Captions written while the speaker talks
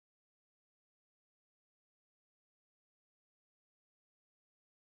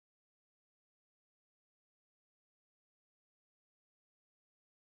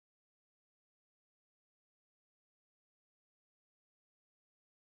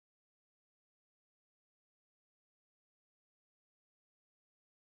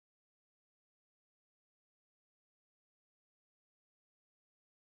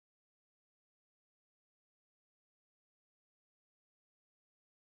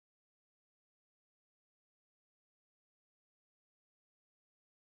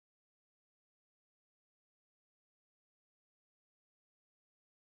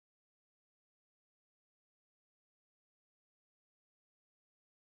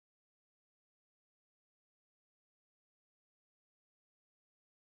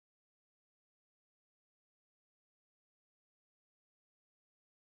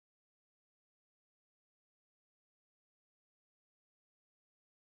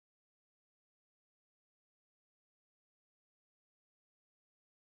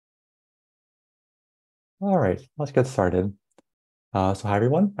All right, let's get started. So hi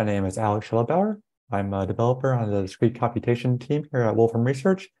everyone, my name is Alec Shedelbower. I'm a developer on the discrete computation team here at Wolfram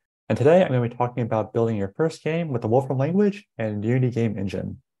Research. And today I'm going to be talking about building your first game with the Wolfram language and Unity game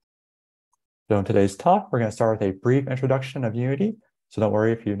engine. So in today's talk, we're going to start with a brief introduction of Unity. So don't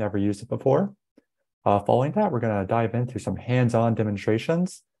worry if you've never used it before. Following that, we're going to dive into some hands-on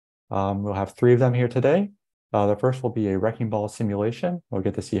demonstrations. We'll have 3 of them here today. The first will be a wrecking ball simulation. We'll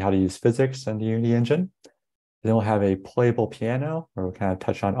get to see how to use physics in the Unity engine. Then we'll have a playable piano where we'll kind of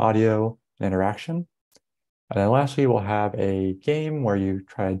touch on audio and interaction. And then lastly, we'll have a game where you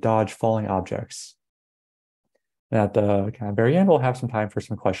try to dodge falling objects. And at the kind of very end, we'll have some time for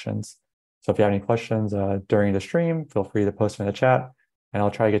some questions. So if you have any questions during the stream, feel free to post them in the chat, and I'll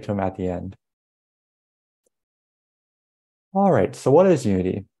try to get to them at the end. All right, so what is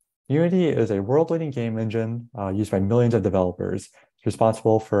Unity? Unity is a world-leading game engine used by millions of developers. It's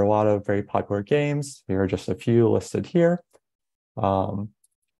responsible for a lot of very popular games. Here are just a few listed here.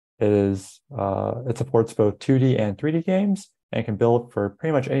 It supports both 2D and 3D games and can build for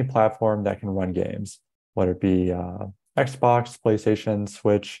pretty much any platform that can run games, whether it be Xbox, PlayStation,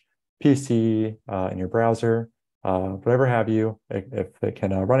 Switch, PC, in your browser, whatever have you. If it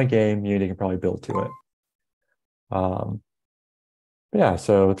can run a game, Unity can probably build to it. Yeah,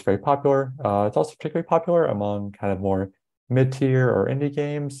 so it's very popular. It's also particularly popular among kind of more mid-tier or indie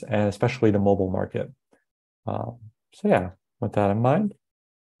games, and especially the mobile market. So yeah, with that in mind,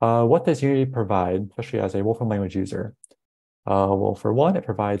 what does Unity provide, especially as a Wolfram language user? Well, for one, it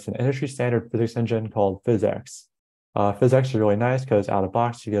provides an industry standard physics engine called PhysX. PhysX is really nice because out of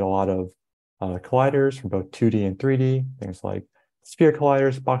box, you get a lot of colliders from both 2D and 3D, things like sphere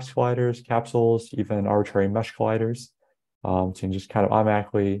colliders, box colliders, capsules, even arbitrary mesh colliders. So you can just kind of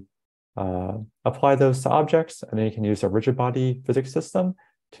automatically apply those to objects, and then you can use a rigid body physics system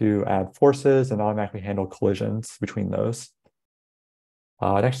to add forces and automatically handle collisions between those.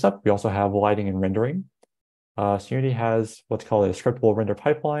 Next up, we also have lighting and rendering. So Unity has what's called a scriptable render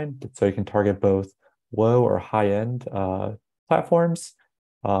pipeline, so you can target both low or high-end platforms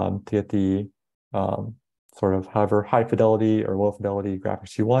to get the sort of however high fidelity or low fidelity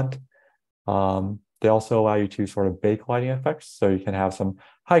graphics you want. They also allow you to sort of bake lighting effects, so you can have some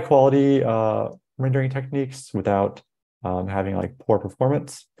high quality rendering techniques without having like poor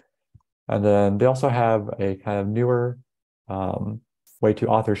performance. And then they also have a kind of newer way to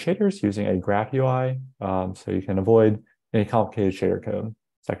author shaders using a graph UI, so you can avoid any complicated shader code.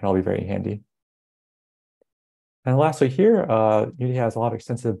 So that can all be very handy. And lastly here, Unity has a lot of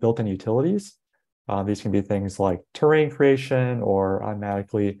extensive built-in utilities. These can be things like terrain creation or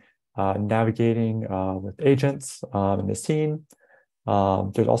automatically navigating with agents in the scene.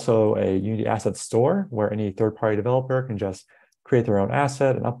 There's also a Unity asset store where any third-party developer can just create their own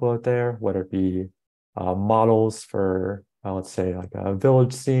asset and upload there, whether it be models for, let's say, like a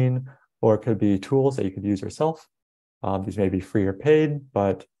village scene, or it could be tools that you could use yourself. These may be free or paid,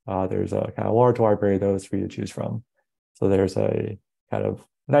 but there's a kind of large library of those for you to choose from. So there's a kind of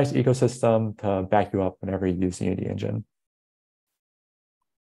nice ecosystem to back you up whenever you use the Unity engine.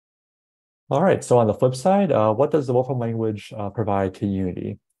 All right, so on the flip side, what does the Wolfram language provide to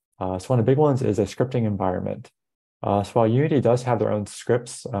Unity? So one of the big ones is a scripting environment. So while Unity does have their own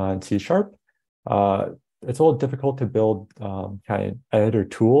scripts in C#, it's a little difficult to build kind of editor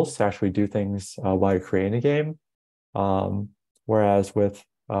tools to actually do things while you're creating a game. Whereas with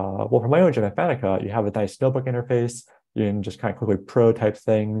Wolfram language and Mathematica, you have a nice notebook interface. You can just kind of quickly prototype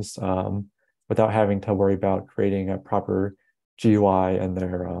things without having to worry about creating a proper GUI in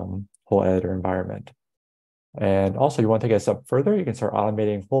their whole editor environment. And also, you want to take it a step further, you can start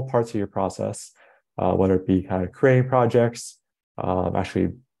automating whole parts of your process, whether it be kind of creating projects, actually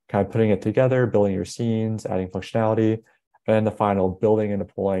kind of putting it together, building your scenes, adding functionality, and the final building and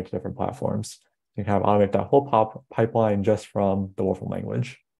deploying to different platforms. You can kind of automate that whole pipeline just from the Wolfram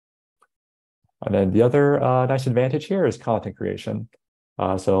language. And then the other nice advantage here is content creation.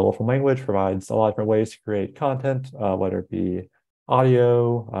 So Wolfram language provides a lot of different ways to create content, whether it be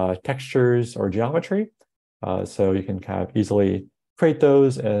audio, textures, or geometry. So you can kind of easily create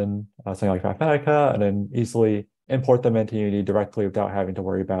those in something like Mathematica and then easily import them into Unity directly without having to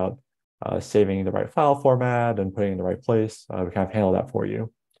worry about saving the right file format and putting it in the right place. We kind of handle that for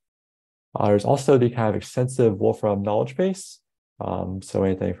you. There's also the kind of extensive Wolfram knowledge base. So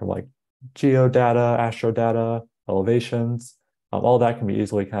anything from like geodata, astrodata, elevations, all that can be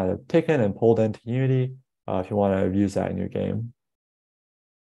easily kind of taken and pulled into Unity if you want to use that in your game.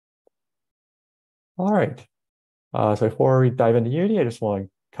 All right. So before we dive into Unity, I just want to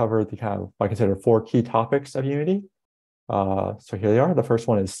cover the kind of, I consider 4 key topics of Unity. So here they are. The first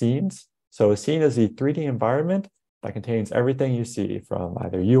one is scenes. So a scene is the 3D environment that contains everything you see from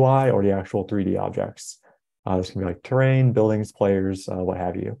either UI or the actual 3D objects. This can be like terrain, buildings, players, what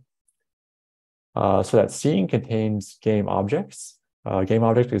have you. So that scene contains game objects. Game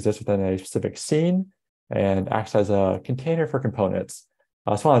object exists within a specific scene and acts as a container for components.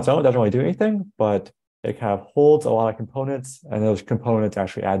 So on its own, it doesn't really do anything, but it kind of holds a lot of components, and those components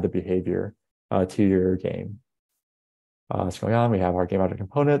actually add the behavior to your game. So going on, we have our game object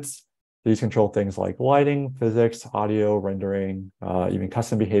components. These control things like lighting, physics, audio, rendering, even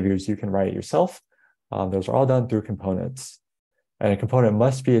custom behaviors you can write yourself. Those are all done through components. And a component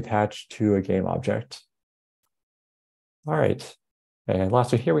must be attached to a game object. All right. And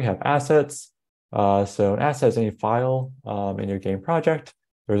lastly, here we have assets. So an asset is any file in your game project.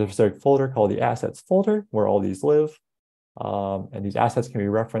 There's a specific folder called the assets folder where all these live. And these assets can be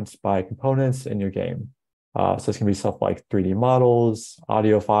referenced by components in your game. So this can be stuff like 3D models,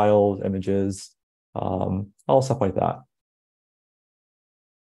 audio files, images, all stuff like that.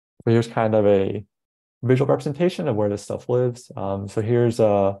 So here's kind of a visual representation of where this stuff lives. So here's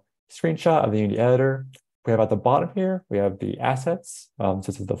a screenshot of the Unity editor. We have at the bottom here, we have the assets. So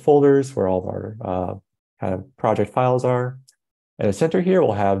this is the folders where all of our kind of project files are. In the center here,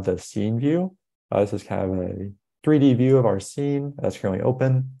 we'll have the scene view. This is kind of a 3D view of our scene that's currently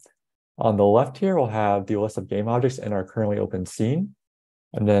open. On the left here, we'll have the list of game objects in our currently open scene.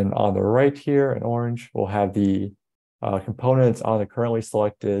 And then on the right here in orange, we'll have the components on the currently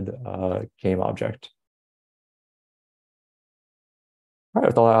selected game object. All right,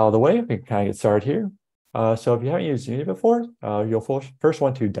 with all that out of the way, we can kind of get started here. So if you haven't used Unity before, you'll first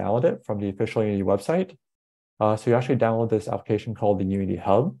want to download it from the official Unity website. So you actually download this application called the Unity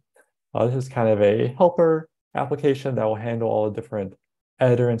Hub. This is kind of a helper application that will handle all the different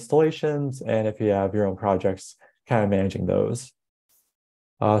editor installations, and if you have your own projects, kind of managing those.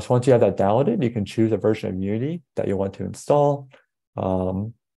 So once you have that downloaded, you can choose a version of Unity that you want to install.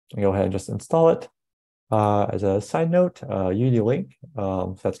 Go ahead and just install it. As a side note, Unity Link,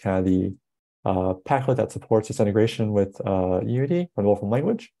 so that's kind of the packlet that supports this integration with Unity from the Wolfram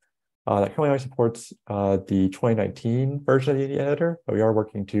language. That currently only supports the 2019 version of the Unity editor, but we are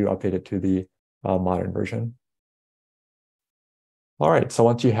working to update it to the modern version. All right, so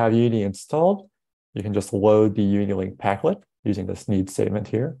once you have Unity installed, you can just load the Unity Link packlet using this need statement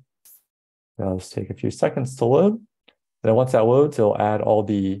here. It'll just take a few seconds to load. And then once that loads, it'll add all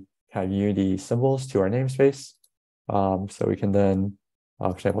the kind of Unity symbols to our namespace. So we can then,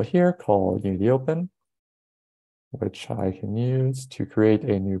 for example, here, call Unity Open, which I can use to create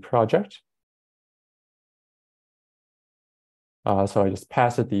a new project. So I just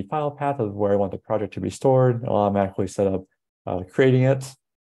pass it the file path of where I want the project to be stored. I'll automatically set up creating it,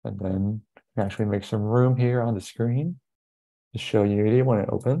 and then actually make some room here on the screen to show Unity when it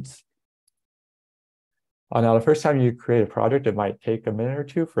opens. Now, the first time you create a project, it might take a minute or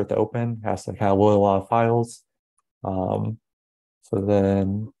two for it to open. It has to kind of load a lot of files. So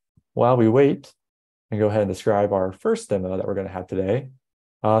then while we wait, we can go ahead and describe our first demo that we're going to have today.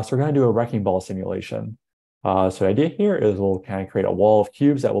 So we're going to do a wrecking ball simulation. So the idea here is we'll kind of create a wall of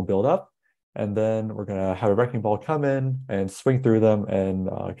cubes that will build up, and then we're going to have a wrecking ball come in and swing through them and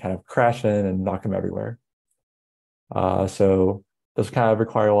kind of crash in and knock them everywhere. So this kind of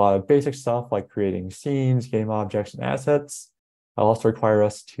require a lot of basic stuff like creating scenes, game objects, and assets. It'll also require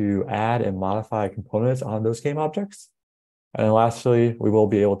us to add and modify components on those game objects. And then lastly, we will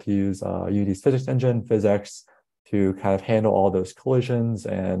be able to use Unity's physics engine, PhysX, to kind of handle all those collisions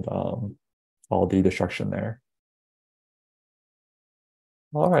and all the destruction there.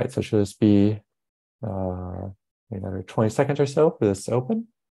 All right, so it should just be another 20 seconds or so for this to open.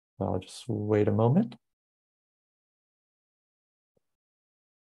 I'll just wait a moment.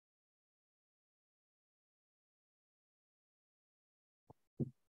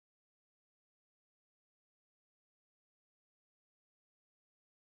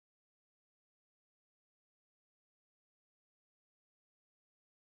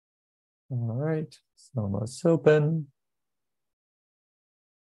 All right, so let's open.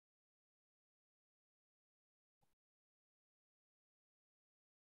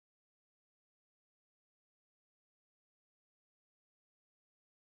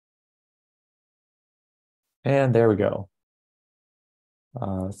 And there we go.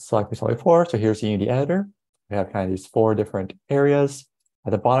 Select Visual 4. So here's the Unity editor. We have kind of these 4 different areas.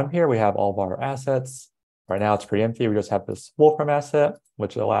 At the bottom here, we have all of our assets. Right now, it's pretty empty. We just have this Wolfram asset,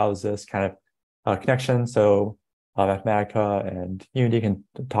 which allows this kind of connection. So Mathematica and Unity can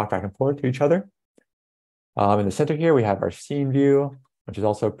talk back and forth to each other. In the center here, we have our scene view, which is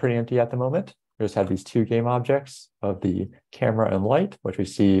also pretty empty at the moment. we just have these two game objects of the camera and light, which we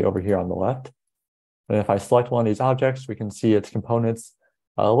see over here on the left. And if I select one of these objects, we can see its components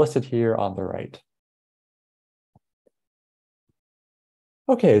listed here on the right.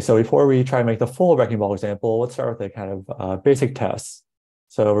 Okay, so before we try and make the full wrecking ball example, let's start with a kind of basic test.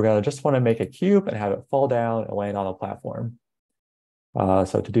 So we're going to just want to make a cube and have it fall down and land on a platform.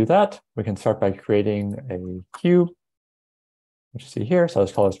 So to do that, we can start by creating a cube, which you see here. So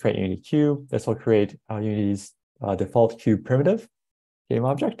let's call this create Unity cube. This will create Unity's default cube primitive game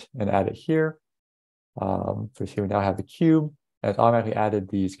object and add it here. So here we now have the cube, and it's automatically added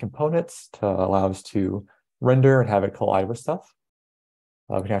these components to allow us to render and have it collide with stuff.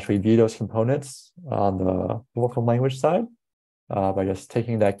 We can actually view those components on the Wolfram language side by just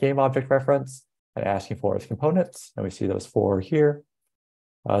taking that game object reference and asking for its components. And we see those four here.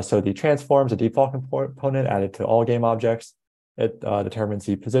 So the transforms, a default component added to all game objects. It determines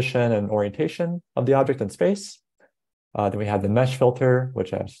the position and orientation of the object in space. Then we have the mesh filter,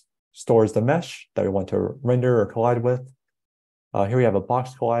 which stores the mesh that we want to render or collide with. Here we have a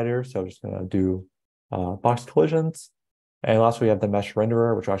box collider, so I'm just going to do box collisions. And lastly, we have the mesh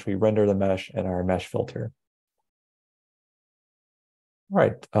renderer, which will actually render the mesh in our mesh filter. All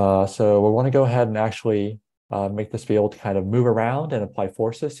right, so we want to go ahead and actually make this be able to kind of move around and apply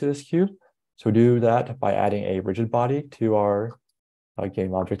forces to this cube. So we do that by adding a rigid body to our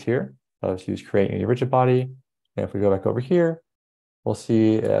game object here. Let's use create a rigid body. And if we go back over here, we'll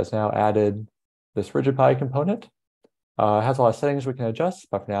see it has now added this rigid body component. It has a lot of settings we can adjust,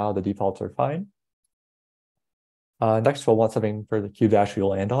 but for now, the defaults are fine. Next, we'll want something for the cube to actually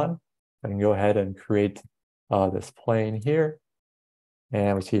land on. I can go ahead and create this plane here.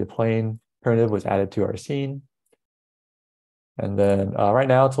 And we see the plane primitive was added to our scene. And then right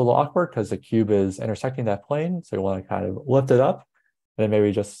now it's a little awkward because the cube is intersecting that plane. So we want to kind of lift it up and then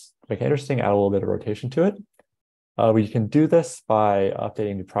maybe just make it interesting, add a little bit of rotation to it. We can do this by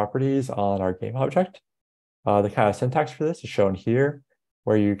updating the properties on our game object. The kind of syntax for this is shown here,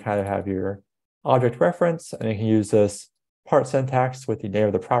 where you kind of have your object reference, and you can use this part syntax with the name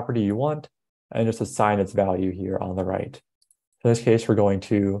of the property you want, and just assign its value here on the right. In this case, we're going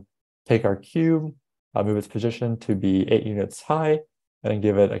to take our cube, move its position to be 8 units high, and then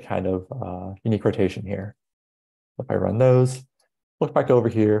give it a kind of unique rotation here. If I run those, look back over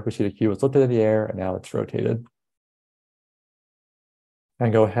here, we see the cube was lifted in the air, and now it's rotated.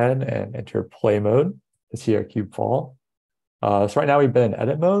 And go ahead and enter play mode to see our cube fall. So right now we've been in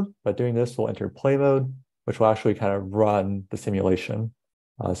edit mode, but doing this, we'll enter play mode, which will actually kind of run the simulation.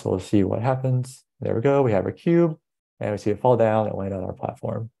 So we'll see what happens. There we go, we have our cube, and we see it fall down and land on our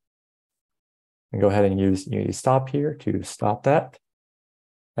platform. And go ahead and use Unity stop here to stop that.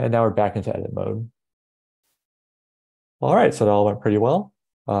 And now we're back into edit mode. All right, so that all went pretty well.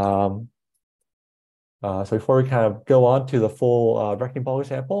 So before we kind of go on to the full wrecking ball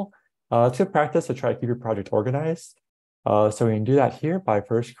example, it's good practice to try to keep your project organized. So we can do that here by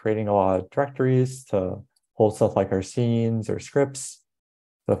first creating a lot of directories to hold stuff like our scenes or scripts.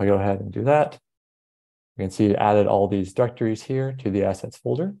 So if I go ahead and do that, you can see it added all these directories here to the assets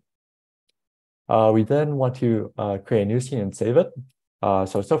folder. We then want to create a new scene and save it.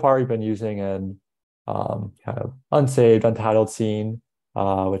 So far we've been using an kind of unsaved, untitled scene,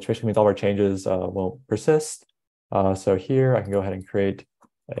 which basically means all our changes won't persist. So here I can go ahead and create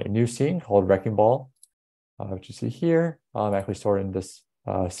a new scene called Wrecking Ball, which you see here. I'm actually stored in this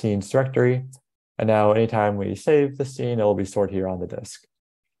scenes directory. And now anytime we save the scene, it will be stored here on the disk.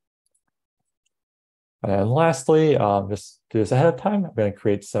 And lastly, just do this ahead of time, I'm going to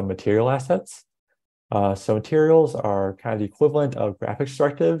create some material assets. So materials are kind of the equivalent of graphics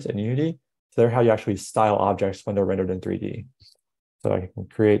directives in Unity. So they're how you actually style objects when they're rendered in 3D. So I can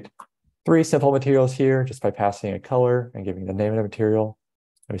create 3 simple materials here just by passing a color and giving the name of the material.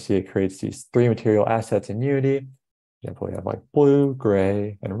 And we see it creates these 3 material assets in Unity. For example, we have like blue,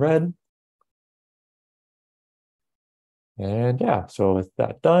 gray, and red. And yeah, so with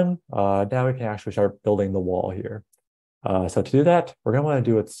that done, now we can actually start building the wall here. So to do that, we're going to want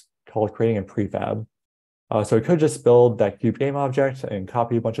to do what's called creating a prefab. So we could just build that cube game object and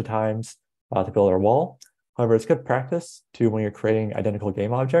copy a bunch of times to build our wall. However, it's good practice to, when you're creating identical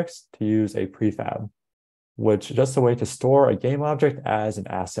game objects, to use a prefab, which is just a way to store a game object as an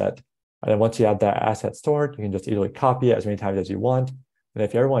asset. And then once you have that asset stored, you can just easily copy it as many times as you want. And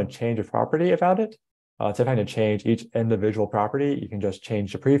if you ever want to change a property about it, instead of having to change each individual property, you can just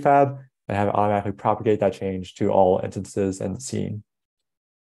change the prefab and have it automatically propagate that change to all instances in the scene.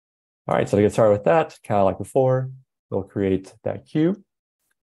 All right, so to get started with that, kind of like before, we'll create that cube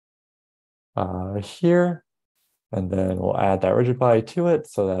here, and then we'll add that rigid body to it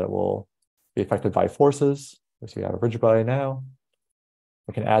so that it will be affected by forces. So we have a rigid body now.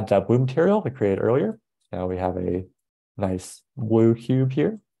 We can add that blue material we created earlier. Now we have a nice blue cube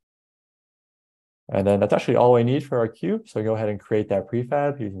here. And then that's actually all we need for our cube. So go ahead and create that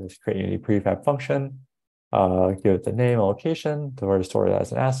prefab using this create unity prefab function. Give it the name and location, to where to store it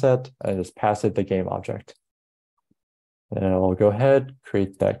as an asset, and just pass it the game object. And then I'll go ahead,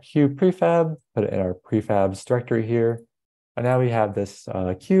 create that cube prefab, put it in our prefabs directory here. And now we have this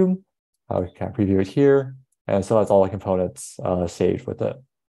cube. We can preview it here. And so that's all the components saved with it.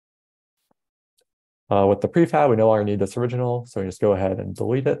 With the prefab, we no longer need this original, so we just go ahead and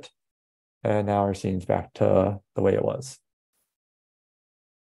delete it. And now our scene's back to the way it was.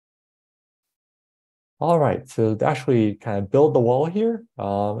 All right, so to actually kind of build the wall here,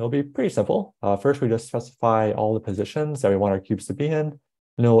 it'll be pretty simple. First, we just specify all the positions that we want our cubes to be in, and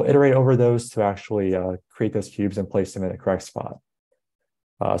we'll iterate over those to actually create those cubes and place them in the correct spot.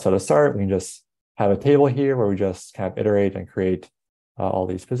 So to start, we can just have a table here where we just kind of iterate and create all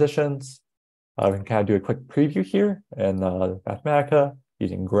these positions. We can kind of do a quick preview here in Mathematica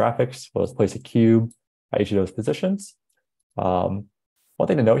using graphics. We'll just place a cube at each of those positions. One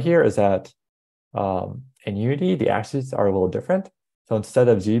thing to note here is that in Unity, the axes are a little different. So instead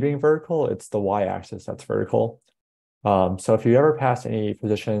of Z being vertical, it's the Y axis that's vertical. So if you ever pass any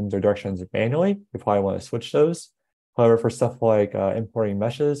positions or directions manually, you probably want to switch those. However, for stuff like importing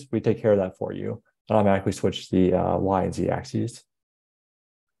meshes, we take care of that for you. Automatically switch the Y and Z axes.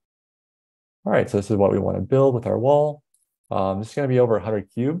 All right, so this is what we want to build with our wall. This is going to be over 100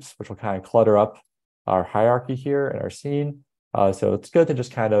 cubes, which will kind of clutter up our hierarchy here in our scene. So it's good to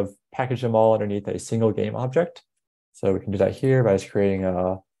just kind of package them all underneath a single game object. So we can do that here by just creating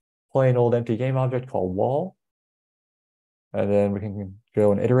a plain old empty game object called wall. And then we can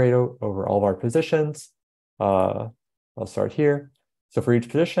go and iterate over all of our positions. I'll start here. So for each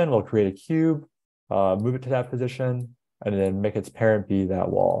position, we'll create a cube, move it to that position, and then make its parent be that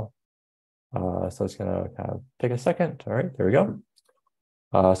wall. So it's going to kind of take a second. All right, there we go.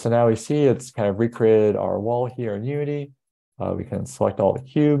 So now we see it's kind of recreated our wall here in Unity. We can select all the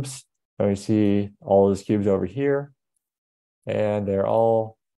cubes, and we see all those cubes over here. And they're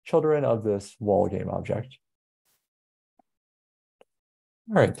all children of this wall game object.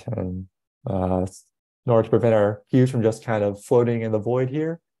 All right, and in order to prevent our cubes from just kind of floating in the void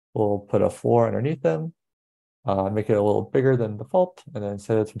here, we'll put a floor underneath them, make it a little bigger than default, and then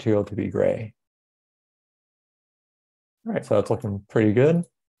set its material to be gray. All right, so that's looking pretty good.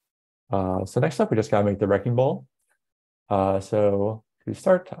 So next up, we just gotta make the wrecking ball. So to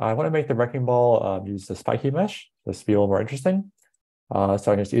start, I want to make the wrecking ball use the spiky mesh. This to be a little more interesting. So I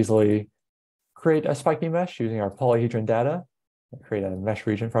can just easily create a spiky mesh using our polyhedron data, and create a mesh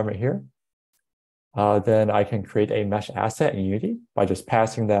region from it here. Then I can create a mesh asset in Unity by just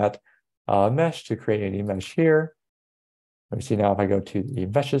passing that mesh to create any mesh here. Let me see now if I go to the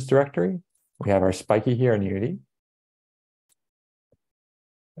meshes directory, we have our spiky here in Unity.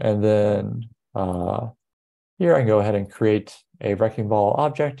 And then here I can go ahead and create a wrecking ball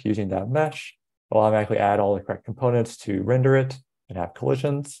object using that mesh. It'll automatically add all the correct components to render it and have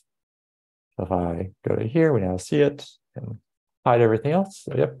collisions. So if I go to here, we now see it and hide everything else.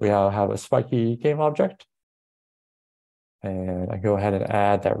 So yep, we now have a spiky game object. And I go ahead and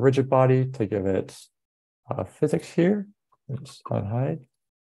add that rigid body to give it physics here. Just unhide.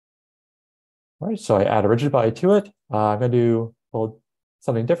 All right, so I add a rigid body to it. I'm going to do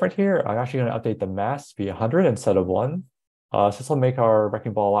something different here. I'm actually going to update the mass to be 100 instead of 1. So this will make our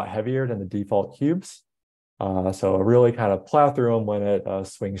wrecking ball a lot heavier than the default cubes. So it'll really kind of plow through them when it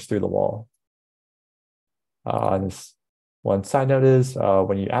swings through the wall. And this one side note is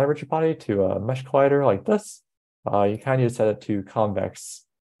when you add a rigid body to a mesh collider like this, you kind of need to set it to convex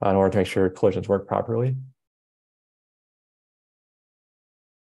in order to make sure collisions work properly.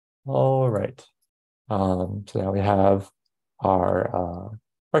 All right. So now we have our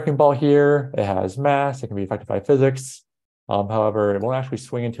wrecking ball here. It has mass. It can be affected by physics. However, it won't actually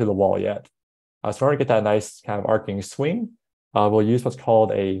swing into the wall yet. So in order to get that nice kind of arcing swing, we'll use what's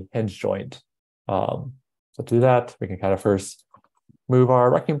called a hinge joint. So to do that, we can kind of first move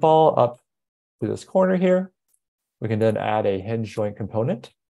our wrecking ball up to this corner here. We can then add a hinge joint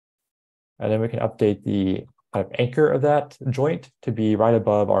component. And then we can update the kind of anchor of that joint to be right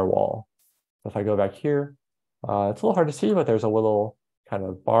above our wall. So if I go back here, it's a little hard to see, but there's a little kind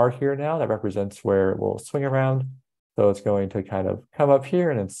of bar here now that represents where it will swing around. So it's going to kind of come up here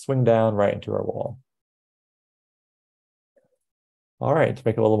and then swing down right into our wall. All right, to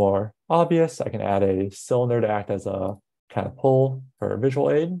make it a little more obvious, I can add a cylinder to act as a kind of pull for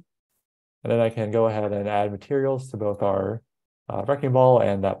visual aid. And then I can go ahead and add materials to both our wrecking ball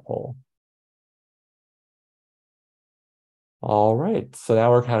and that pole. All right, so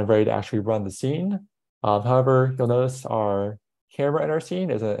now we're kind of ready to actually run the scene. However, you'll notice our camera in our scene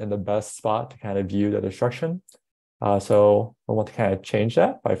isn't in the best spot to kind of view the destruction. So we'll want to kind of change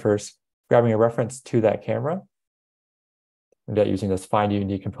that by first grabbing a reference to that camera. And that using this find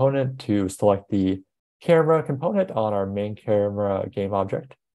unique component to select the camera component on our main camera game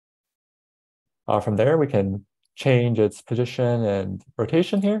object. From there, we can change its position and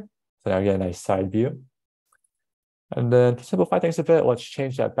rotation here. So now we get a nice side view. And then to simplify things a bit, let's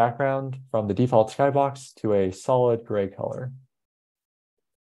change that background from the default skybox to a solid gray color.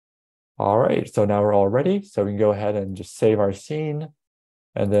 All right, so now we're all ready. So we can go ahead and just save our scene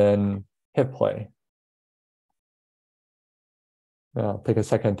and then hit play. Now, take a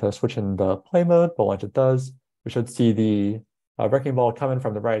second to switch in the play mode, but once it does, we should see the wrecking ball coming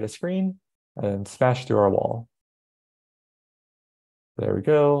from the right of the screen and smash through our wall. There we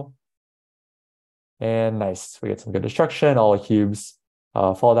go. And nice, we get some good destruction. All the cubes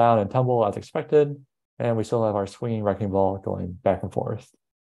fall down and tumble as expected. And we still have our swinging wrecking ball going back and forth.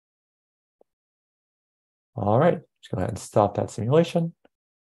 All right, let's go ahead and stop that simulation.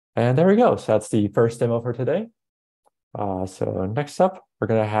 And there we go. So that's the first demo for today. So next up, we're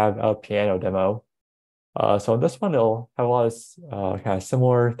going to have a piano demo. So in this one, it'll have a lot of kind of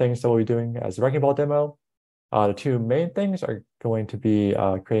similar things that we'll be doing as the wrecking ball demo. The two main things are going to be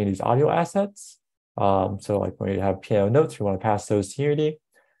creating these audio assets. So like when we have piano notes, we want to pass those to Unity.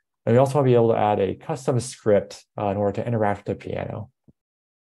 And we also want to be able to add a custom script in order to interact with the piano.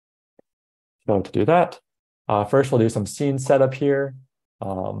 So to do that, first we'll do some scene setup here.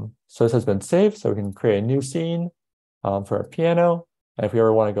 So this has been saved, so we can create a new scene for a piano. And if we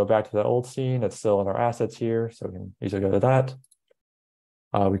ever want to go back to the old scene, it's still in our assets here, so we can easily go to that.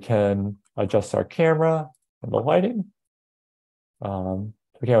 We can adjust our camera and the lighting.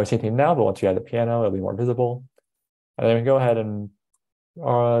 We can't always see anything now, but once you add the piano, it'll be more visible. And then we can go ahead and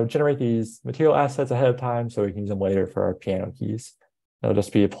generate these material assets ahead of time so we can use them later for our piano keys. It'll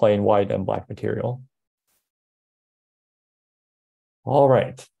just be a plain white and black material. All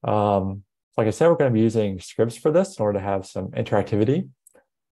right. Like I said, we're going to be using scripts for this in order to have some interactivity.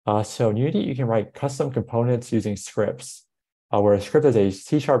 So in Unity, you can write custom components using scripts, where a script is a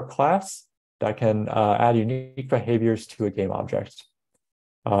C# class that can add unique behaviors to a game object.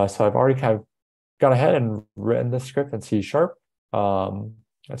 So I've already kind of gone ahead and written this script in C#.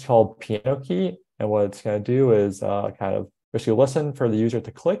 It's called piano key. And what it's going to do is kind of basically listen for the user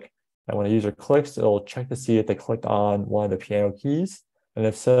to click. And when a user clicks, it'll check to see if they clicked on one of the piano keys. And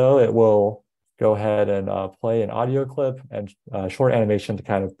if so, it will go ahead and play an audio clip and a short animation to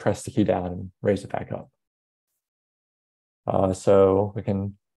kind of press the key down and raise it back up. So we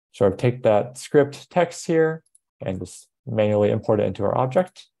can sort of take that script text here and just manually import it into our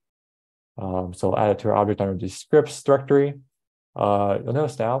object. So we'll add it to our object under the scripts directory. You'll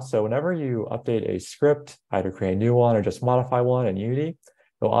notice now, so whenever you update a script, either create a new one or just modify one in Unity,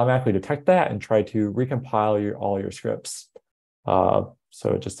 it'll automatically detect that and try to recompile all your scripts.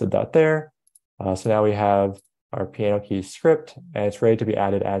 So it just did that there. So now we have our piano key script, and it's ready to be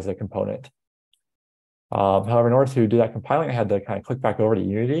added as a component. However, in order to do that compiling, I had to kind of click back over to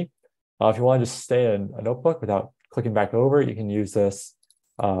Unity. If you want to just stay in a notebook without clicking back over, you can use this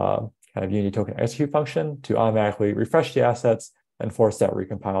kind of Unity token execute function to automatically refresh the assets and force that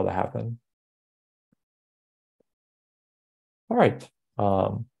recompile to happen. All right.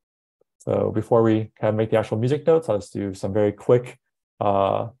 So before we kind of make the actual music notes, I'll just do some very quick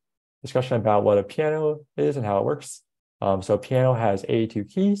discussion about what a piano is and how it works. So a piano has 82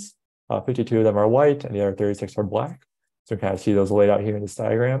 keys, 52 of them are white and the other 36 are black. So you kind of see those laid out here in this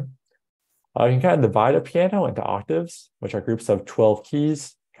diagram. You can kind of divide a piano into octaves, which are groups of 12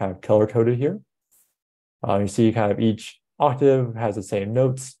 keys, kind of color-coded here. You see kind of each octave has the same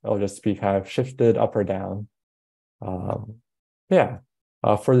notes. It'll just be kind of shifted up or down.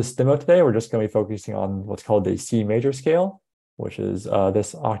 For this demo today, we're just going to be focusing on what's called the C major scale, which is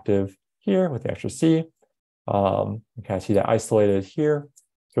this octave here with the extra C. You kind of see that isolated here.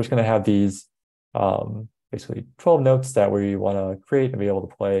 So we're just going to have these basically 12 notes that we want to create and be able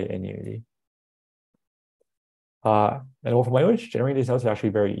to play in Unity. In Wolfram language, generating these notes is actually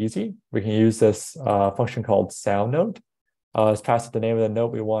very easy. We can use this function called sound note. Let's pass it the name of the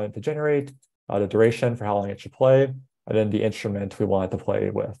note we want it to generate, the duration for how long it should play, and then the instrument we want it to play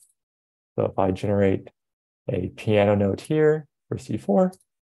with. So if I generate a piano note here for C4,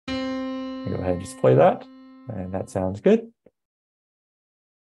 I go ahead and just play that, and that sounds good.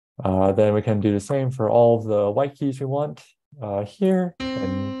 Then we can do the same for all of the white keys we want here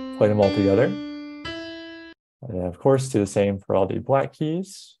and play them all together. And then of course, do the same for all the black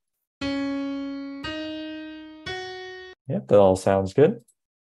keys. Yep, that all sounds good.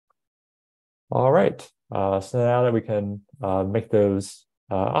 All right. So now that we can make those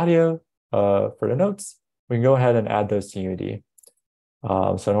audio for the notes, we can go ahead and add those to Unity.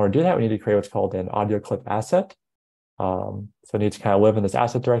 So in order to do that, we need to create what's called an audio clip asset. So it needs to kind of live in this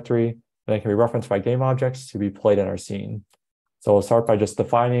asset directory, and it can be referenced by game objects to be played in our scene. So we'll start by just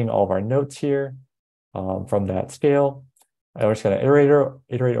defining all of our notes here from that scale. And we're just going to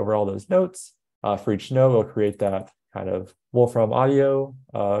iterate over all those notes. For each note, we'll create that kind of Wolfram audio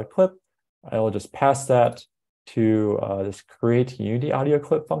clip. And we'll just pass that to this create Unity audio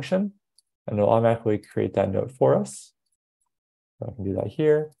clip function, and it'll automatically create that note for us. So I can do that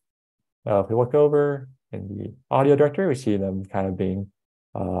here. If we look over in the audio directory, we see them kind of being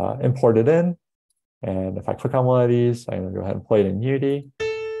imported in. And if I click on one of these, I'm going to go ahead and play it in Unity.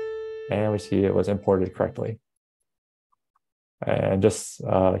 And we see it was imported correctly. And just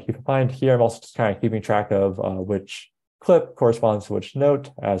keep in mind here, I'm also just kind of keeping track of which clip corresponds to which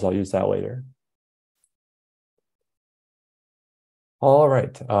note, as I'll use that later. All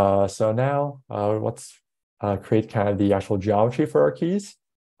right, so now let's create kind of the actual geometry for our keys.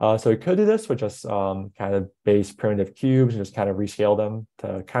 So we could do this with just kind of base primitive cubes and just kind of rescale them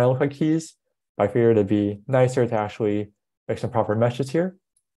to kind of look like keys. But I figured it'd be nicer to actually make some proper meshes here.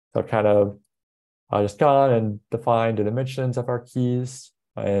 So I've kind of just gone and defined the dimensions of our keys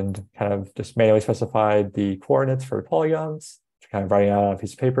and kind of just manually specified the coordinates for polygons, kind of writing out on a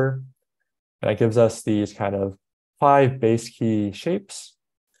piece of paper. And that gives us these kind of 5 base key shapes.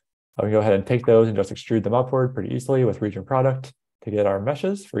 We can go ahead and take those and just extrude them upward pretty easily with region product to get our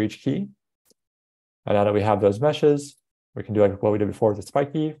meshes for each key. And now that we have those meshes, we can do like what we did before with the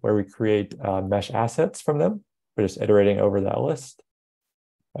spiky, where we create mesh assets from them. We're just iterating over that list.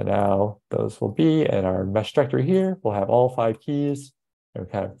 And now those will be in our mesh directory here. We'll have all 5 keys, and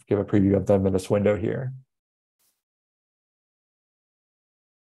we kind of give a preview of them in this window here.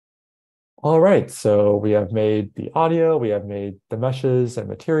 All right, so we have made the audio, we have made the meshes and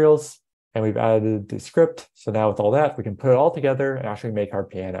materials, and we've added the script. So now with all that, we can put it all together and actually make our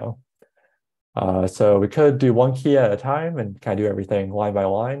piano. So we could do one key at a time and kind of do everything line by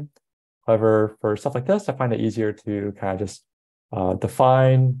line. However, for stuff like this, I find it easier to kind of just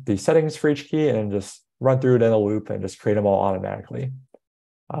define the settings for each key and just run through it in a loop and just create them all automatically.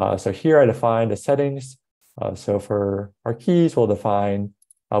 So here I defined the settings. So for our keys, we'll define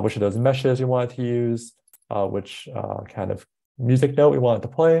which of those meshes we want to use, which kind of music note we want it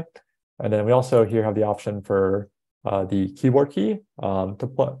to play. And then we also here have the option for the keyboard key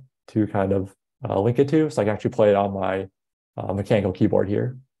to kind of link it to. So I can actually play it on my mechanical keyboard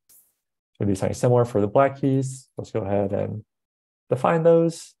here. So do something similar for the black keys. Let's go ahead and define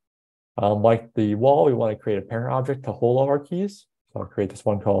those. Like the wall, we want to create a parent object to hold all our keys. So I'll create this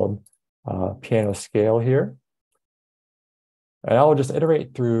one called piano scale here. And I'll just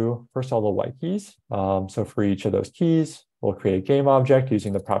iterate through first all the white keys. So for each of those keys, we'll create a game object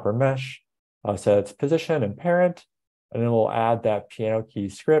using the proper mesh, set its position and parent, and then we'll add that piano key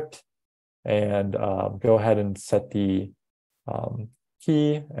script and go ahead and set the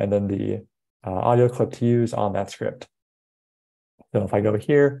key and then the audio clip to use on that script. So if I go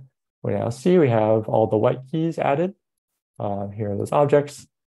here, we now see we have all the white keys added. Here are those objects,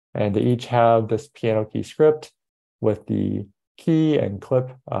 and they each have this piano key script with the key and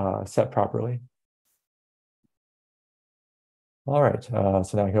clip set properly. All right,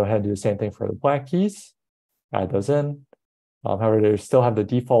 so now I go ahead and do the same thing for the black keys, add those in. However, they still have the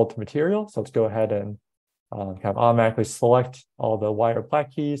default material, so let's go ahead and kind of automatically select all the white or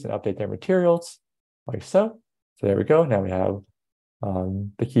black keys and update their materials, like so. So there we go, now we have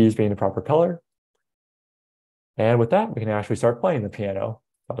the keys being the proper color. And with that, we can actually start playing the piano.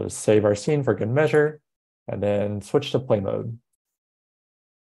 I'll just save our scene for good measure, and then switch to play mode.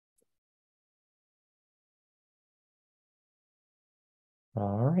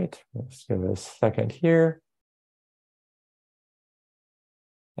 All right, let's give it a second here.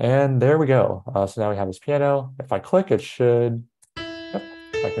 And there we go. So now we have this piano. If I click, it should, yep,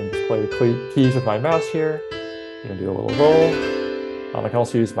 I can just play the keys with my mouse here. I'm gonna do a little roll. I can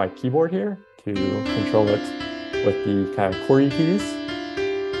also use my keyboard here to control it with the kind of QWERTY keys.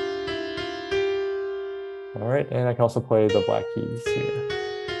 All right, and I can also play the black keys here.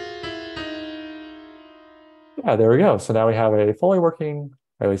 Yeah, there we go. So now we have a fully working,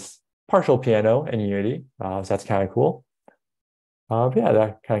 or at least partial piano in Unity. So that's kind of cool. Yeah,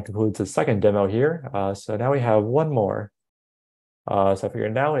 that kind of concludes the second demo here. So now we have one more. So I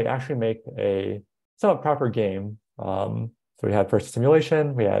figured now we actually make a somewhat proper game. So we had first a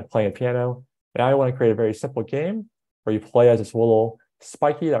simulation, we had playing a piano. Now I want to create a very simple game where you play as this little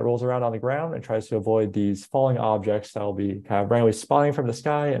spiky that rolls around on the ground and tries to avoid these falling objects that will be kind of randomly spawning from the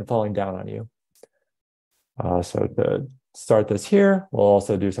sky and falling down on you. So to start this here, we'll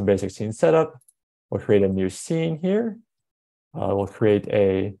also do some basic scene setup. We'll create a new scene here. We'll create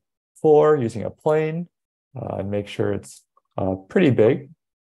a floor using a plane and make sure it's pretty big,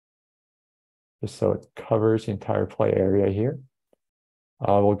 just so it covers the entire play area here.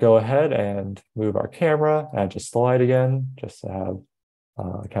 We'll go ahead and move our camera and just slide again, just to have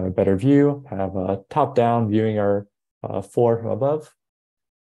kind of a better view, have a top-down viewing our floor from above.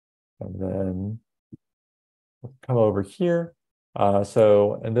 And then we'll come over here.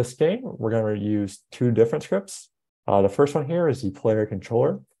 So in this game, we're going to use two different scripts. The first one here is the player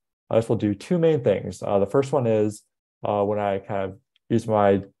controller. This will do two main things. The first one is when I kind of use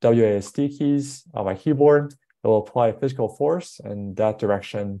my WASD keys on my keyboard, it will apply physical force in that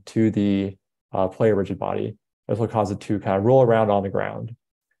direction to the player rigid body. This will cause it to kind of roll around on the ground.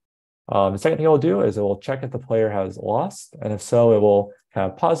 The second thing it will do is it will check if the player has lost, and if so, it will kind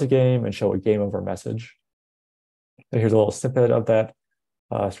of pause the game and show a game over message. And here's a little snippet of that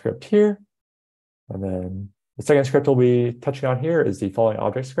script here. And then the second script we'll be touching on here is the falling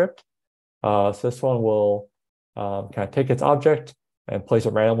object script. So this one will kind of take its object and place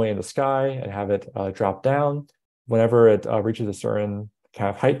it randomly in the sky and have it drop down. Whenever it reaches a certain kind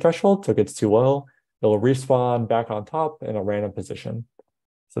of height threshold, so it gets too low, it will respawn back on top in a random position.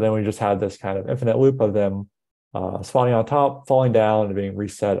 So then we just had this kind of infinite loop of them spawning on top, falling down, and being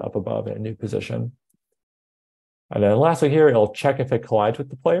reset up above in a new position. And then lastly here, it'll check if it collides with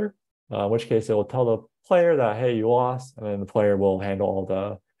the player, in which case it will tell the player that, hey, you lost, and then the player will handle all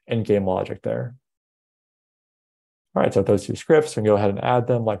the in-game logic there. All right, so those two scripts, we can go ahead and add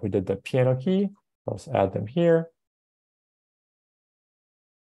them like we did the piano key. Let's add them here.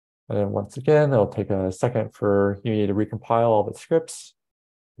 And then once again, it'll take a second for Unity to recompile all the scripts.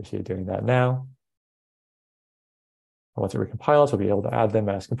 You see it doing that now. And once it recompiles, we'll be able to add them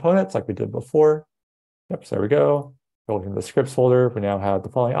as components like we did before. Yep, so there we go. Go into the scripts folder. We now have the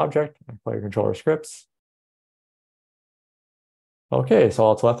following object and player controller scripts. Okay, so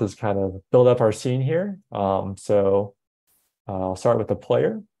all that's left is kind of build up our scene here. I'll start with the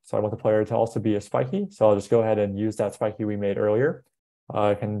player. So I want the player to also be a spiky. So I'll just go ahead and use that spiky we made earlier.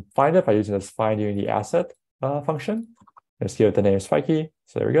 I can find it by using this find Unity asset function. Just give it the name spiky.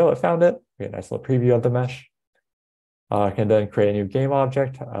 So there we go, it found it. We get a nice little preview of the mesh. I can then create a new game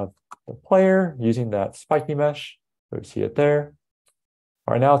object of the player using that spiky mesh. So we see it there.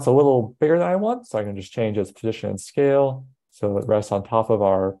 All right, now it's a little bigger than I want, so I can just change its position and scale. So it rests on top of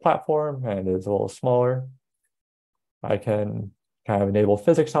our platform and is a little smaller. I can kind of enable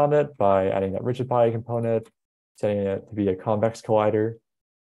physics on it by adding that rigid body component, setting it to be a convex collider,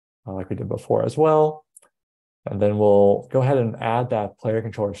 like we did before as well. And then we'll go ahead and add that player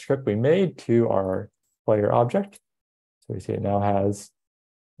controller script we made to our player object. So we see it now has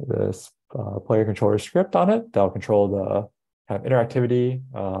this player controller script on it that'll control the kind of interactivity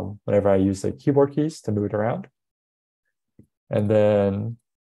whenever I use the keyboard keys to move it around. And then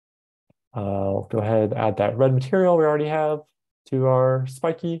I'll go ahead and add that red material we already have to our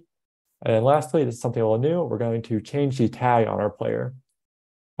spiky. And then lastly, this is something a little new. We're going to change the tag on our player.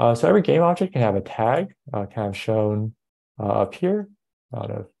 So every game object can have a tag kind of shown up here. I don't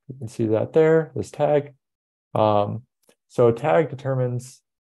know if you can see that there, this tag. So a tag determines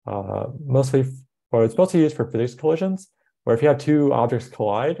it's mostly used for physics collisions, where if you have two objects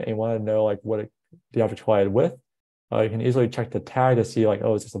collide and you want to know like what the object collided with, you can easily check the tag to see like,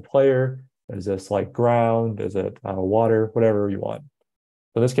 oh, is this a player? Is this like ground? Is it water? Whatever you want.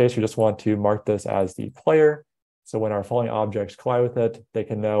 So in this case, we just want to mark this as the player. So when our falling objects collide with it, they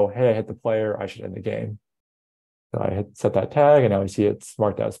can know, hey, I hit the player, I should end the game. So I set that tag, and now we see it's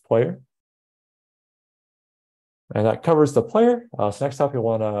marked as player. And that covers the player. So next up, we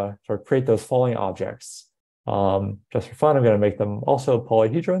want to sort of create those falling objects. Just for fun, I'm going to make them also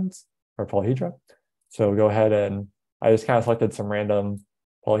polyhedrons or polyhedra. So we'll go ahead and I just kind of selected some random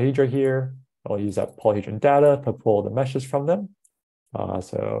polyhedra here. I'll use that polyhedron data to pull the meshes from them.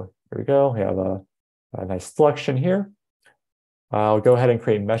 So here we go. We have a nice selection here. I'll go ahead and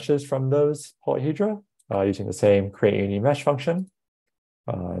create meshes from those polyhedra using the same create Unity mesh function.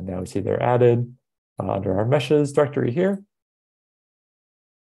 Now we see they're added under our meshes directory here.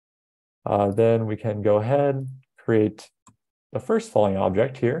 Then we can go ahead and create the first falling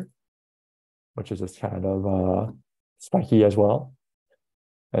object here, which is this kind of spiky as well.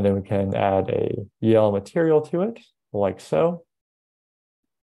 And then we can add a EL material to it, like so.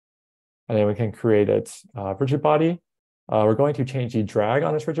 And then we can create its rigid body. We're going to change the drag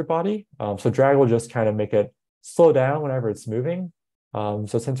on this rigid body. So drag will just kind of make it slow down whenever it's moving.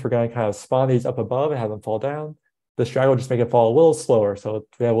 So since we're going to kind of spawn these up above and have them fall down, this drag will just make it fall a little slower. So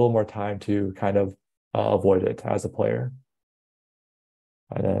we have a little more time to kind of avoid it as a player.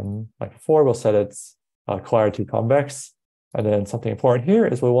 And then like before, we'll set its collider to convex. And then something important here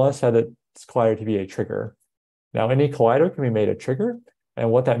is we want to set its collider to be a trigger. Now, any collider can be made a trigger.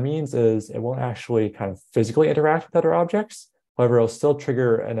 And what that means is it won't actually kind of physically interact with other objects. However, it'll still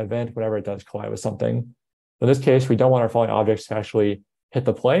trigger an event whenever it does collide with something. In this case, we don't want our falling objects to actually hit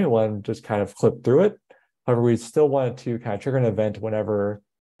the plane. We want to just kind of clip through it. However, we still want it to kind of trigger an event whenever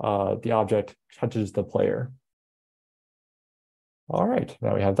the object touches the player. All right,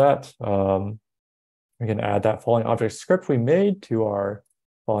 now we have that. We can add that falling object script we made to our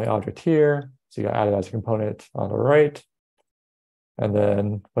falling object here. So you got added as a component on the right. And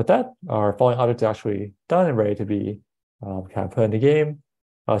then with that, our falling object is actually done and ready to be kind of put in the game.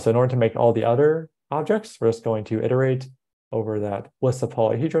 So in order to make all the other objects, we're just going to iterate over that list of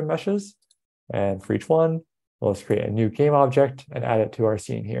polyhedron meshes. And for each one, let's create a new game object and add it to our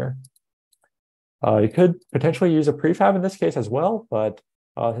scene here. You could potentially use a prefab in this case as well, but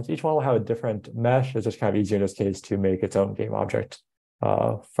since each one will have a different mesh, it's just kind of easier in this case to make its own game object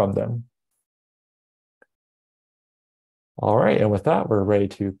from them. All right, and with that, we're ready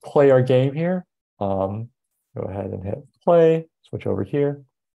to play our game here. Go ahead and hit play, switch over here.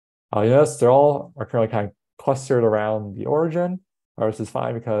 You notice they all are currently kind of clustered around the origin. This is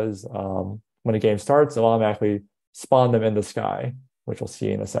fine because when the game starts, it'll automatically spawn them in the sky, which we'll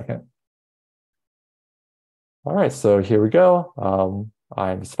see in a second. All right, so here we go.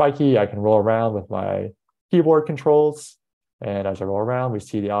 I'm spiky. I can roll around with my keyboard controls. And as I roll around, we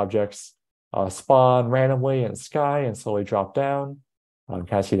see the objects spawn randomly in the sky and slowly drop down.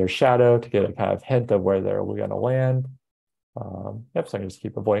 Kind of see their shadow to get a kind of hint of where they're going to land. So I can just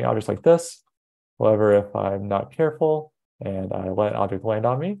keep avoiding objects like this. However, if I'm not careful and I let an object land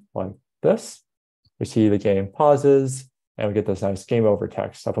on me like this, we see the game pauses and we get this nice game over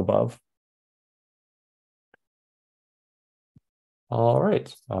text up above. All right,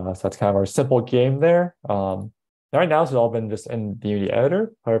 so that's kind of our simple game there. Right now, this has all been just in the Unity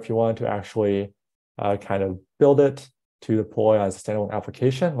editor. However, if you wanted to actually kind of build it to deploy as a standalone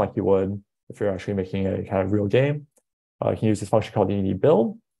application, like you would if you're actually making a kind of real game, you can use this function called Unity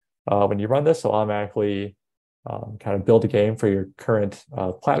build. When you run this, it'll automatically kind of build a game for your current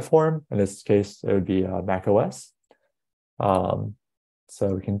platform. In this case, it would be Mac OS. So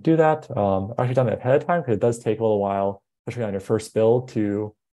we can do that. I've actually done it ahead of time because it does take a little while, especially on your first build,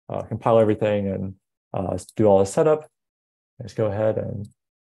 to compile everything and do all the setup. Let's go ahead and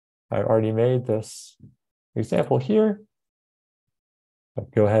I already made this example here.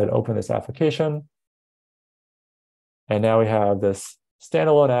 Go ahead and open this application. And now we have this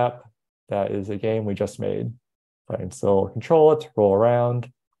standalone app that is a game we just made. So I can still control it, roll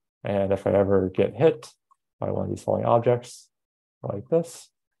around, and if I ever get hit by one of these falling objects like this,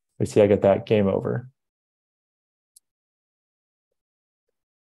 we see I get that game over.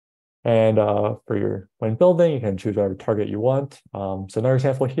 And when building, you can choose whatever target you want. So another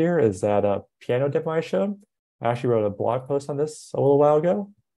example here is that piano demo I showed. I actually wrote a blog post on this a little while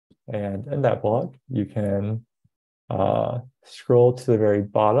ago. And in that blog, you can scroll to the very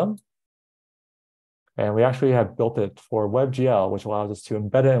bottom. And we actually have built it for WebGL, which allows us to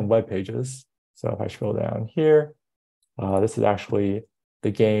embed it in web pages. So if I scroll down here, this is actually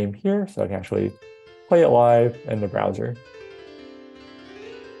the game here. So I can actually play it live in the browser.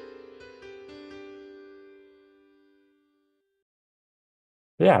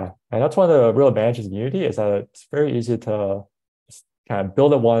 Yeah, and that's one of the real advantages of Unity is that it's very easy to just kind of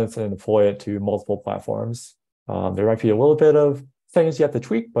build it once and deploy it to multiple platforms. There might be a little bit of things you have to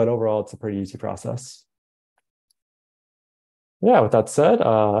tweak, but overall, it's a pretty easy process. Yeah, with that said,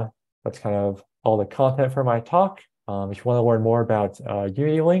 that's kind of all the content for my talk. If you want to learn more about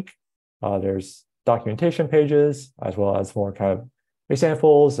Unity Link, there's documentation pages, as well as more kind of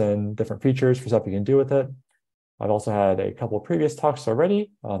examples and different features for stuff you can do with it. I've also had a couple of previous talks already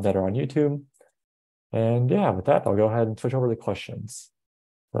that are on YouTube. And yeah, with that, I'll go ahead and switch over to questions.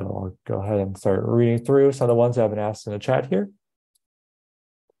 So I'll go ahead and start reading through some of the ones that have been asked in the chat here.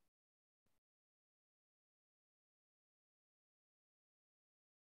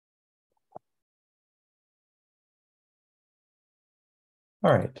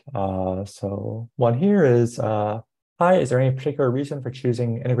 All right, so one here is, hi, is there any particular reason for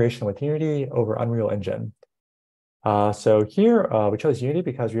choosing integration with Unity over Unreal Engine? So here we chose Unity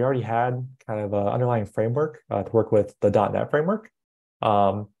because we already had kind of an underlying framework to work with the .NET framework.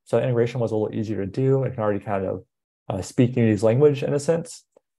 So integration was a little easier to do. It can already kind of speak Unity's language in a sense.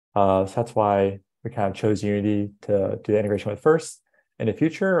 So that's why we kind of chose Unity to do the integration with first. in the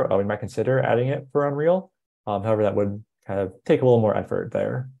future, we might consider adding it for Unreal. However, that would kind of take a little more effort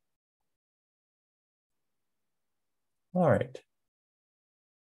there. All right.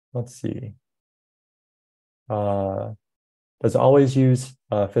 Let's see. Does it always use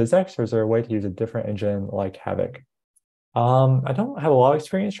PhysX, or is there a way to use a different engine like Havoc? I don't have a lot of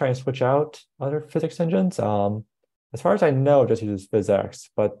experience trying to switch out other physics engines. As far as I know, it just uses PhysX,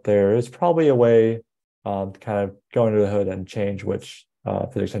 but there is probably a way to kind of go under the hood and change which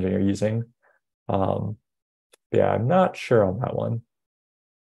physics engine you're using. Yeah, I'm not sure on that one.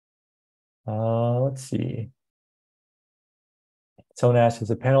 Let's see. Someone asks, is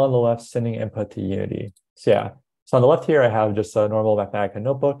the panel on the left sending input to Unity? So yeah, so on the left here, I have just a normal Mathematica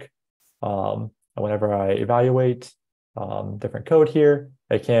notebook. And whenever I evaluate different code here,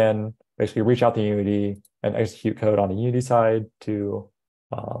 I can basically reach out to Unity and execute code on the Unity side to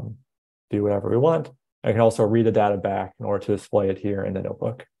do whatever we want. I can also read the data back in order to display it here in the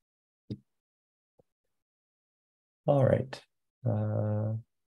notebook. All right. All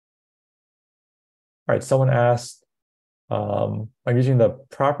right, someone asked, I'm using the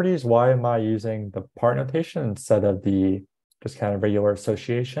properties. Why am I using the part notation instead of the just kind of regular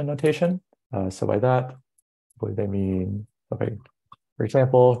association notation? So by that, what they mean, okay, for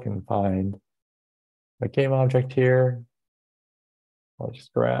example, you can find a game object here. I'll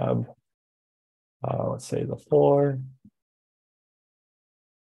just grab, let's say the floor.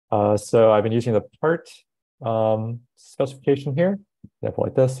 So I've been using the part specification here, example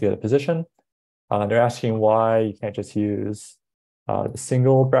like this, you get a position. They're asking why you can't just use the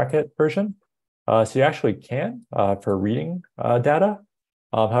single bracket version. So you actually can for reading data.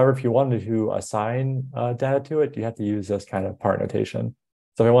 However, if you wanted to assign data to it, you have to use this kind of part notation.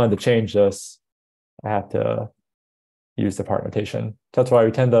 So if I wanted to change this, I have to use the part notation. So that's why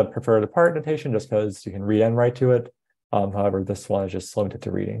we tend to prefer the part notation, just because you can read and write to it. However, this one is just limited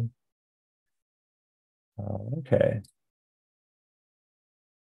to reading. Okay.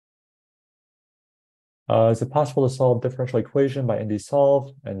 Is it possible to solve differential equation by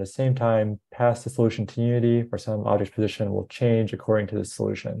ND-solve and at the same time pass the solution to Unity where some object position will change according to the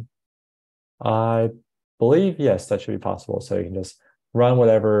solution? I believe, yes, that should be possible. So you can just run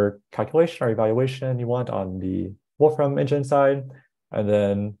whatever calculation or evaluation you want on the Wolfram Engine side. And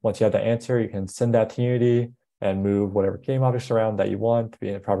then once you have the answer, you can send that to Unity and move whatever game objects around that you want to be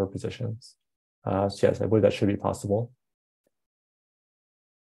in the proper positions. So yes, I believe that should be possible.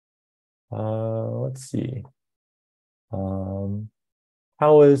 Let's see.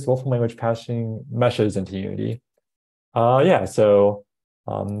 How is Wolfram language passing meshes into Unity? Yeah, so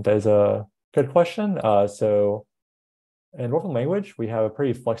there's a good question. So in Wolfram language, we have a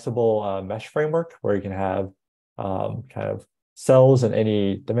pretty flexible mesh framework where you can have kind of cells in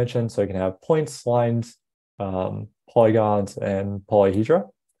any dimension. So you can have points, lines, polygons, and polyhedra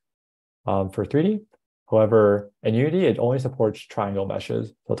for 3D. However, in Unity, it only supports triangle meshes,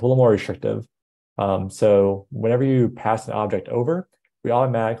 so it's a little more restrictive. So whenever you pass an object over, we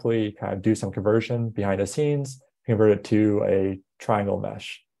automatically kind of do some conversion behind the scenes, convert it to a triangle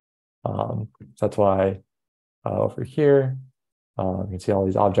mesh. So that's why over here, you can see all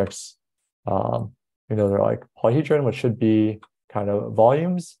these objects, they're like polyhedron, which should be kind of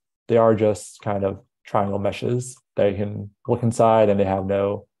volumes. They are just kind of triangle meshes that you can look inside and they have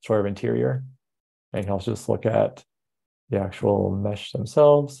no sort of interior. And you can also just look at the actual mesh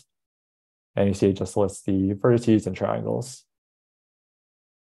themselves. And you see it just lists the vertices and triangles.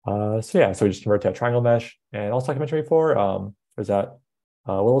 So yeah, so we just convert to a triangle mesh. And also, like I mentioned before, there's that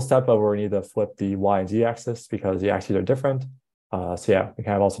little step of where we need to flip the Y and Z axis because the axes are different. So yeah, we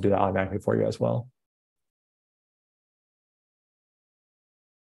kind of also do that automatically for you as well.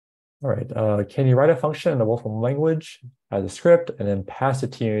 All right, can you write a function in the Wolfram language as a script and then pass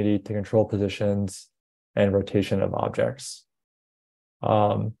it to Unity to control positions and rotation of objects?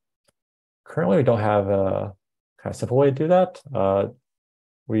 Currently, we don't have a kind of simple way to do that.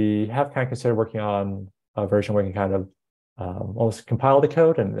 We have kind of considered working on a version where we can kind of almost compile the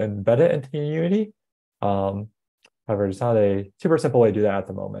code and embed it into Unity. However, it's not a super simple way to do that at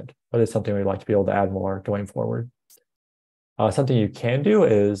the moment, but it's something we'd like to be able to add more going forward. Something you can do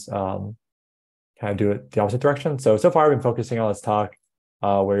is kind of do it the opposite direction. So far, I've been focusing on this talk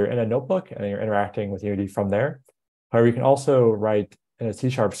where you're in a notebook and you're interacting with Unity from there. However, you can also write in a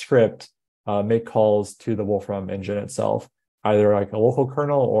C# script, make calls to the Wolfram engine itself, either like a local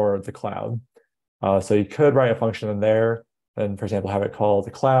kernel or the cloud. So you could write a function in there and, for example, have it call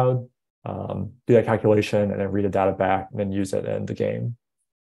the cloud, do that calculation, and then read the data back and then use it in the game.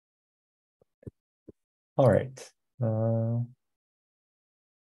 All right.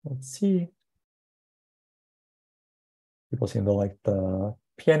 Let's see. People seem to like the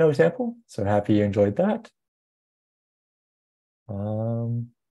piano example, so happy you enjoyed that.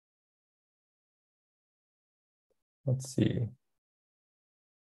 Let's see.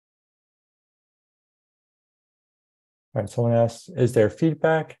 All right, someone asks, is there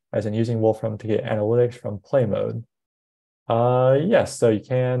feedback, as in using Wolfram to get analytics from play mode? Yes, so you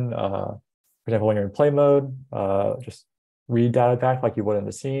can, for example, when you're in play mode, just read data back like you would in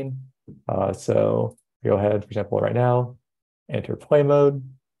the scene. So go ahead, for example, right now, enter play mode,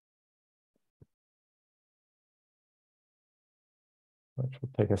 which will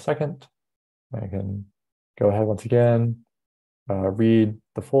take a second. I can go ahead once again, read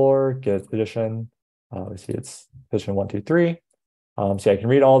the floor, get its position. We see it's position 1, 2, 3. So yeah, I can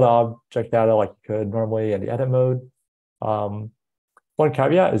read all the object data like you could normally in the edit mode. One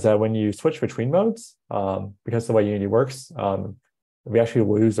caveat is that when you switch between modes, because of the way Unity works, we actually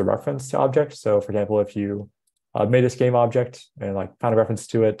lose a reference to objects. So for example, if you made this game object and like found a reference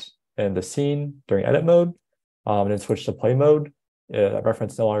to it in the scene during edit mode, and then switch to play mode, that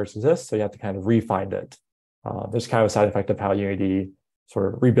reference no longer exists. So you have to kind of re-find it. There's kind of a side effect of how Unity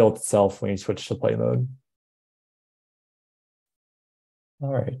sort of rebuilt itself when you switch to play mode.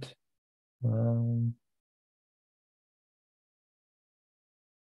 All right. All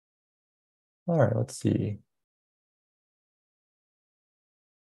right, let's see.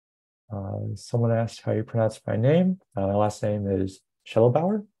 Someone asked how you pronounce my name. My last name is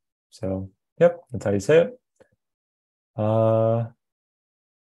Shedelbower. So, yep, that's how you say it.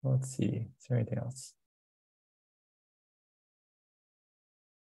 Let's see. Is there anything else?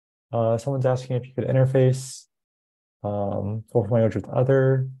 Someone's asking if you could interface Wolfram language with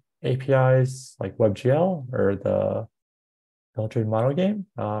other APIs like WebGL or the Belgian model game.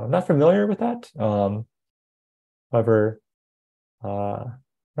 I'm not familiar with that. However, I'm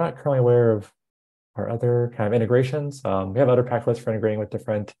not currently aware of our other kind of integrations. We have other packages for integrating with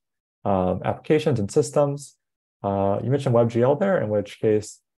different applications and systems. You mentioned WebGL there, in which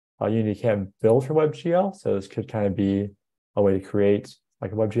case Unity can build for WebGL. So this could kind of be a way to create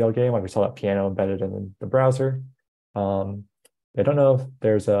like a WebGL game, like we saw that piano embedded in the browser. I don't know if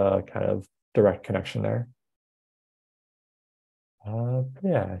there's a kind of direct connection there.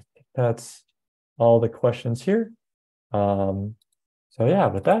 Yeah, I think that's all the questions here. So yeah,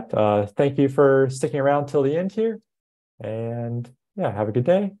 with that, thank you for sticking around till the end here. And yeah, have a good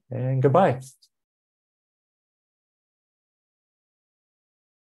day and goodbye.